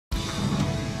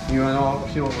You want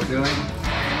to see what we're doing? Can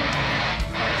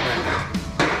I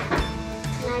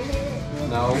hit it?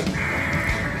 No.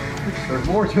 There's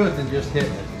more to it than just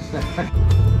hitting it.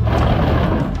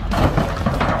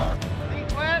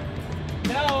 Feet wet?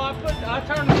 No, I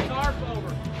turned the scarf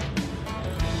over.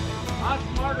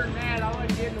 I'm smarter than that. I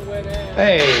wasn't getting the wet ass.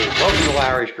 Hey, welcome to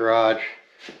Lowry's Garage.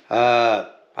 I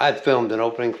had filmed an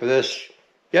opening for this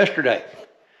yesterday,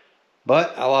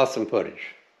 but I lost some footage.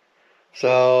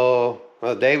 So,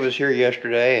 well, Dave was here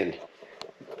yesterday, and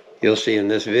you'll see in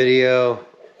this video,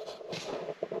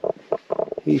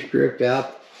 he stripped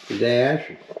out the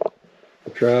dash,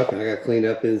 the truck, and I got cleaned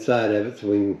up inside of it so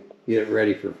we can get it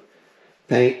ready for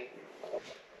paint.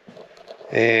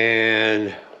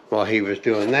 And while he was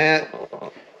doing that,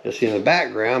 you'll see in the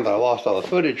background, but I lost all the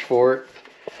footage for it.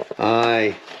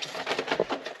 I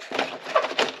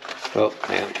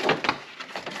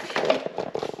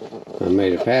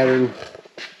made a pattern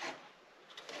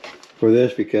for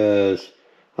this because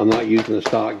I'm not using the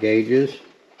stock gauges.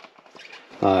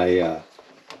 I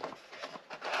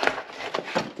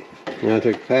took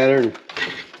the pattern,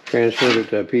 transferred it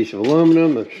to a piece of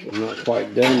aluminum. It's not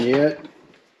quite done yet.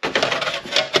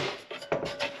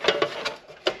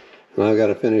 And I've got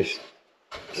to finish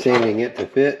sanding it to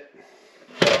fit.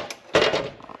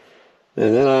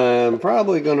 And then I'm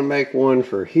probably going to make one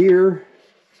for here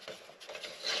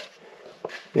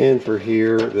and for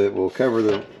here that will cover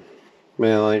the,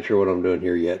 well, I ain't sure what I'm doing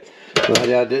here yet. But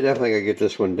I definitely got to get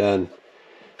this one done.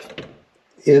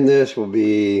 In this will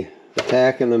be the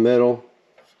tack in the middle,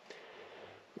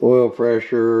 oil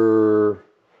pressure,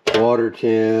 water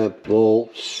temp,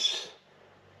 bolts,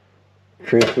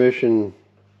 transmission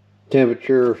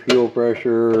temperature, fuel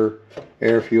pressure,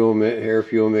 air fuel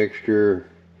mixture.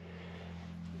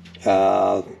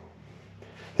 That's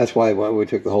why we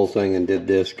took the whole thing and did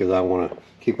this, because I want to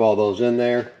keep all those in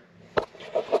there.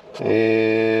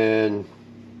 And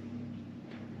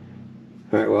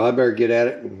all right, well, I better get at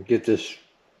it and get this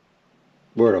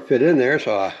where it'll fit in there,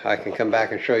 so I can come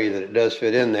back and show you that it does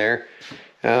fit in there.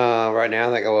 Right now,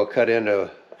 I think I will cut into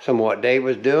some of what Dave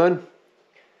was doing.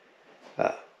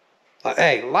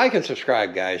 Hey, like and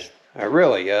subscribe, guys. I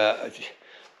really, had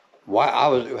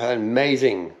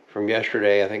amazing from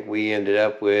yesterday. I think we ended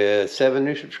up with 7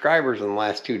 new subscribers in the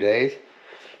last 2 days,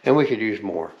 and we could use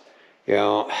more. You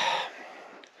know,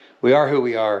 we are who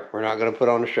we are. We're not going to put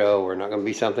on a show. We're not going to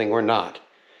be something we're not.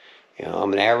 You know,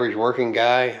 I'm an average working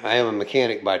guy. I am a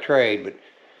mechanic by trade, but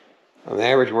I'm an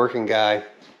average working guy.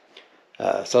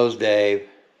 So's Dave.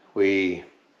 We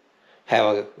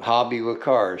have a hobby with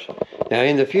cars. Now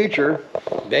in the future,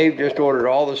 Dave just ordered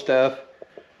all the stuff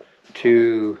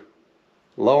to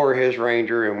lower his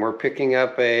Ranger, and we're picking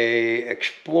up a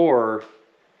Explorer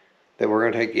that we're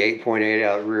going to take the 8.8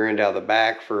 out, rear end out of the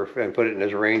back and put it in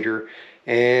his Ranger,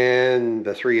 and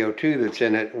the 302 that's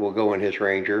in it will go in his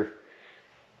Ranger.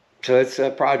 So it's a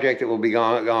project that will be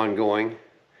ongoing.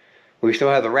 We still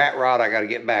have the rat rod I got to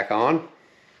get back on.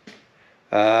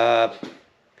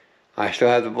 I still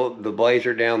have the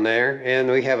Blazer down there, and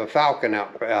we have a Falcon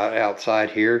outside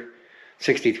here,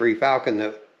 63 Falcon,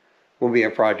 that will be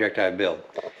a project I build.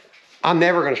 I'm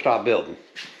never going to stop building.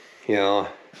 You know,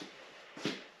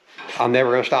 I'm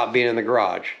never going to stop being in the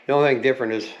garage. The only thing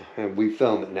different is we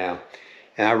film it now.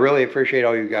 And I really appreciate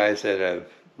all you guys that have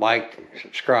liked,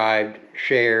 subscribed,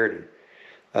 shared.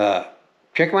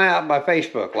 Check me out by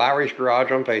Facebook, Lowry's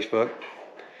Garage on Facebook.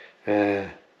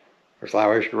 There's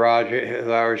Lowry's Garage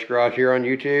here on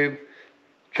YouTube.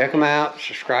 Check them out.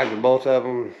 Subscribe to both of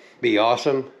them. Be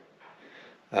awesome.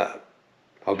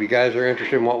 Hope you guys are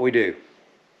interested in what we do.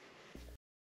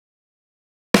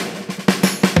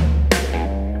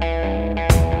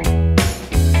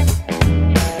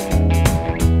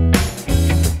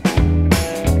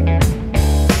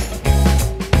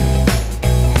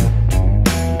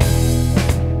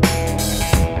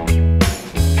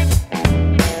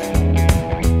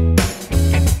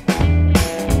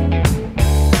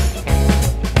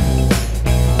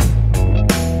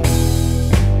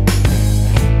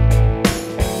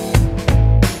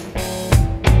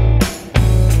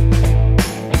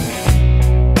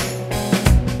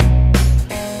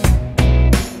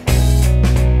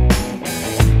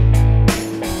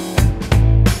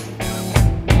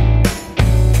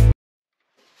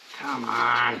 Come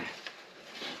on.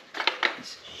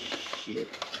 Shit.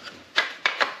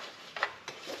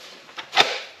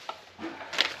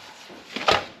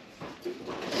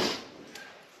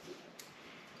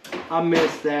 I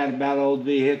miss that about old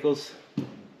vehicles.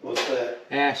 What's that?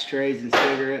 Ashtrays and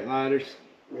cigarette lighters.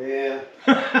 Yeah.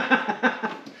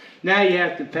 Now you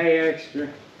have to pay extra.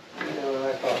 No,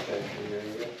 that costs extra. There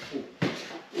you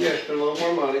go. You gotta spend a little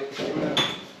more money. If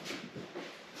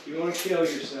you want to kill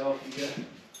yourself, you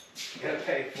gotta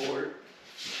pay for it.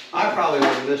 I probably would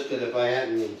have missed it if I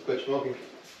hadn't quit smoking.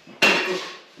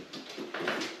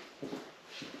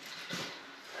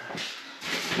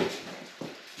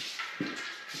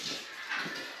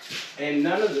 And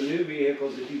none of the new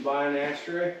vehicles, if you buy an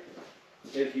ashtray,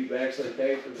 if you actually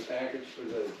pay for the package for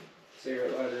the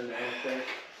cigarette lighter and the ashtray,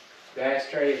 the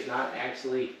ashtray is not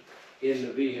actually in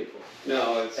the vehicle.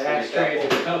 No, it's The ashtray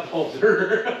is a cup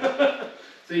holder.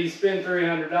 So you spend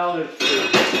 $300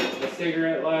 for a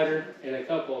cigarette lighter and a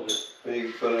cup holder. You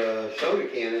can put a soda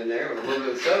can in there with a little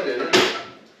bit of soda in it.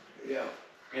 Yeah.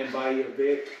 And buy you a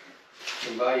Bic.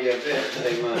 And buy you a bit,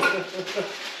 save money.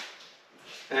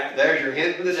 There's your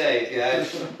hint for the day,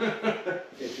 guys.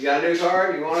 If you got a new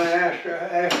car, you want an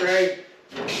ashtray,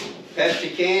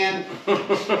 Pepsi can,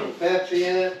 Pepsi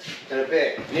in it, and a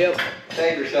Bic. Yep.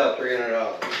 Save yourself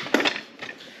 $300.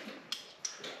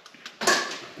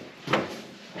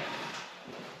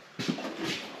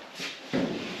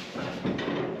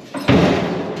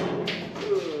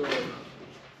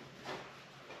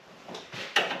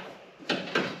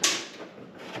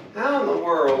 How in the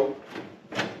world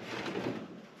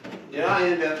did I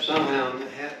end up somehow,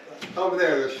 over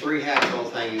there's 3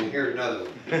 hacksaws hanging, here's another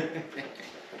one.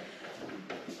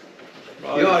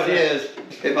 You know what it is,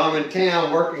 if I'm in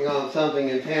town working on something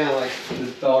in town, like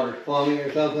this daughter's plumbing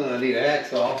or something, I need a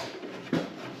hacksaw.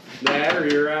 That, or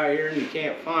you're out here and you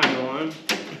can't find one.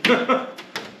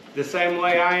 The same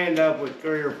way I end up with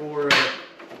 3 or 4 of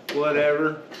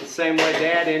whatever. The same way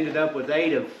Dad ended up with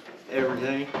 8 of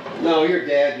everything. No, your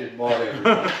dad just bought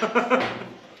everything.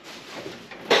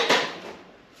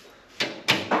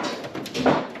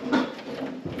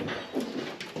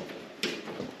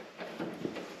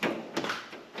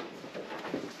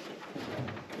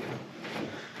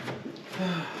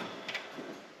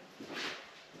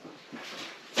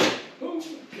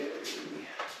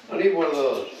 I need one of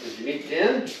those. Did you need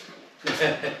 10?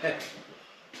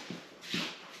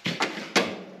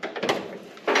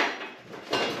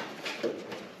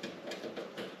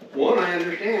 One, I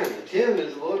understand. The 10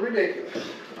 is a little ridiculous.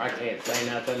 I can't say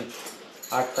nothing.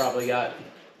 I've probably got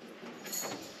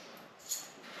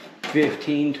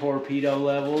 15 torpedo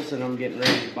levels and I'm getting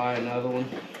ready to buy another one.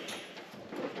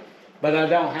 But I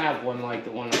don't have one like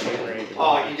the one I'm getting ready to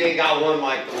buy. Oh, you ain't got one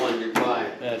like the one you're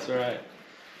buying. That's right.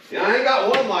 Yeah, I ain't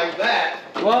got one like that.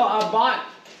 Well, I bought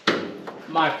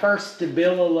my first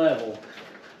Stabila level.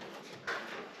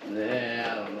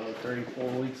 I don't know,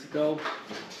 3-4 weeks ago.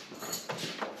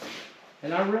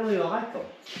 And I really like them.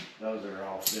 Those are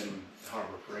all them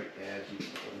Harbor Freight tabs you can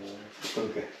put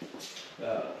in there.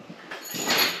 Okay.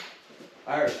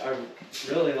 I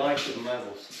really like them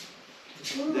levels.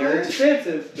 They're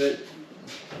expensive, but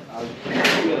I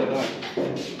really like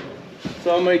them.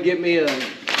 So I'm gonna get me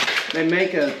they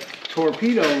make a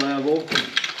torpedo level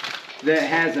that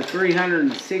has a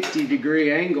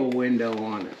 360-degree angle window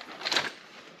on it,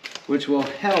 which will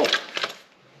help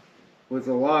with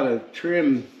a lot of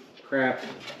trim crap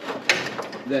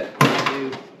that I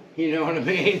do. You know what I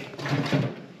mean?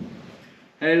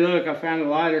 Hey, look, I found a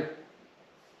lighter,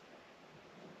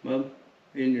 Bub,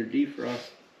 in your defrost.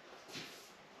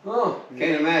 Oh,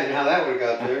 can't imagine how that would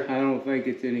have got there. I don't think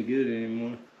it's any good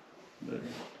anymore, but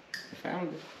I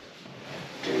found it.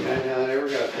 Can't imagine how that ever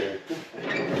got there.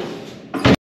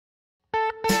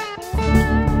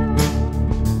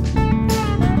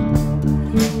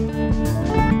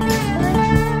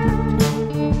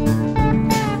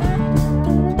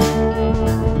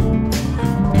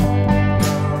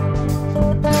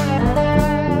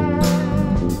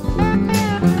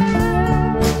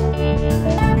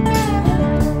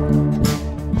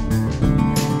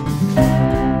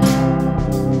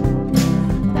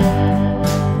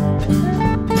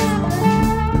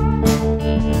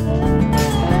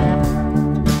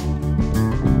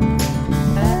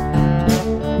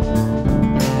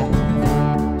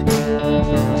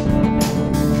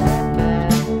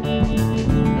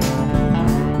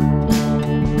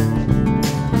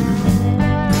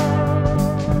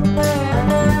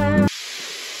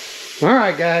 All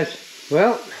right, guys.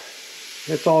 Well,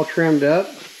 it's all trimmed up.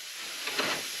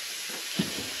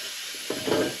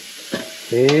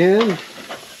 And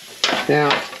now,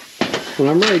 when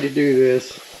I'm ready to do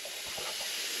this,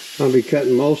 I'll be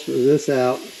cutting most of this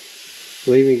out,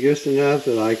 leaving just enough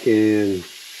that I can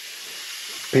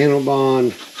panel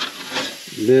bond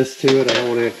this to it. I don't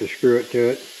want to have to screw it to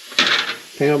it.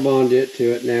 Panel bond it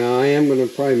to it. Now, I am going to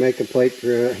probably make a plate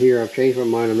for here. I've changed my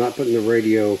mind. I'm not putting the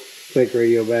fake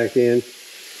radio back in.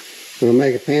 I'm going to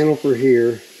make a panel for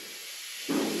here.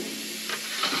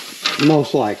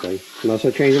 Most likely, unless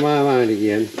I change my mind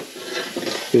again.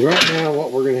 Because right now,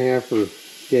 what we're going to have for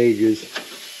gauges,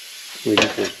 let me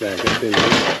get this back up in here.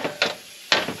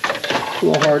 It's a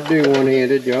little hard to do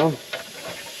one-handed, y'all.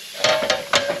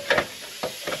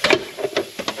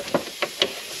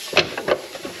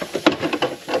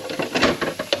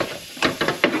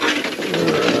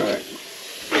 Alright.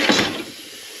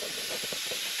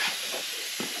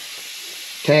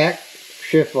 Tach,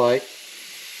 shift light,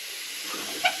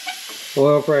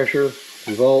 oil pressure,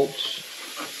 volts,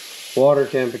 water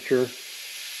temperature,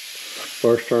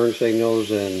 first turn signals,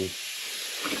 and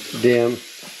dim,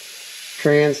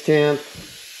 trans temp,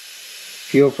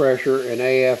 fuel pressure, and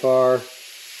AFR.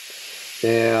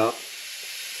 Now,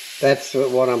 that's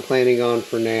what I'm planning on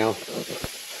for now.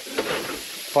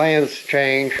 Plans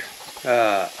change.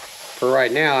 For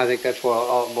right now, I think that's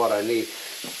what I need.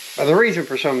 The reason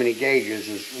for so many gauges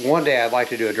is one day I'd like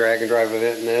to do a drag and drive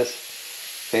event in this,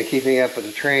 and keeping up with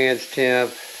the trans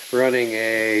temp, running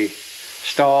a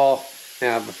stall.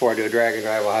 Now, before I do a drag and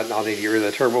drive, I'll need to get rid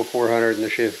of the turbo 400 and the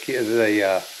shift,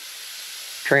 the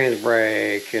trans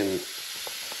brake and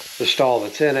the stall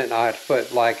that's in it. And I have to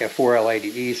put like a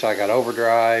 4L80E, so I got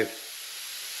overdrive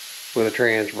with a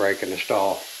trans brake and a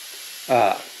stall.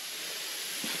 Yeah,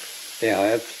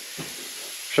 that's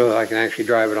so that I can actually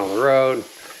drive it on the road.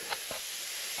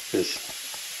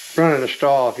 Just running a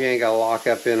stall, if you ain't got a lock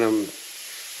up in them,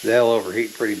 they'll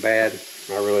overheat pretty bad.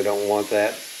 I really don't want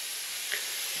that.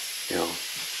 You know,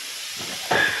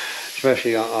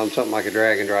 especially on something like a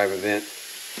drag and drive event.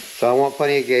 So I want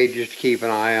plenty of gauges to keep an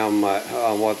eye on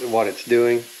what it's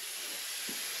doing.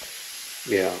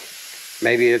 Yeah,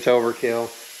 maybe it's overkill.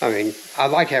 I mean,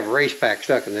 I'd like to have a race pack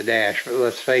stuck in the dash, but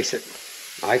let's face it,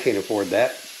 I can't afford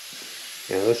that.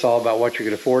 You know, it's all about what you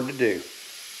can afford to do.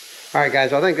 All right,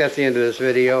 guys, I think that's the end of this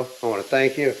video. I want to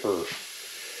thank you for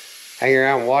hanging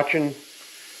around and watching.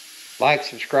 Like,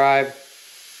 subscribe.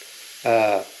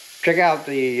 Check out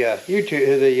the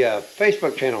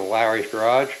Facebook channel, Lowry's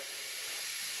Garage.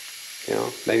 You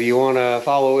know, maybe you want to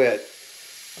follow it.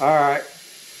 All right.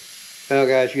 Well,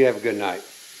 guys, you have a good night.